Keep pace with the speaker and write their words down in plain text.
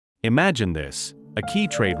Imagine this, a key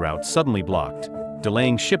trade route suddenly blocked,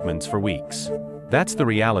 delaying shipments for weeks. That's the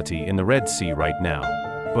reality in the Red Sea right now.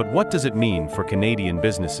 But what does it mean for Canadian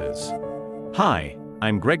businesses? Hi,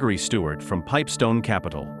 I'm Gregory Stewart from Pipestone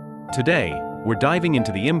Capital. Today, we're diving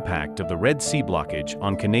into the impact of the Red Sea blockage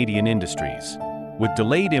on Canadian industries. With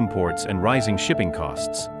delayed imports and rising shipping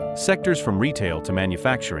costs, sectors from retail to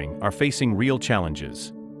manufacturing are facing real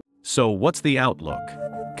challenges. So what's the outlook?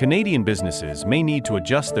 Canadian businesses may need to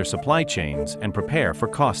adjust their supply chains and prepare for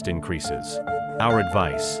cost increases. Our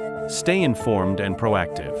advice: stay informed and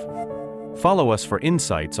proactive. Follow us for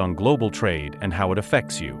insights on global trade and how it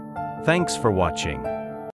affects you. Thanks for watching.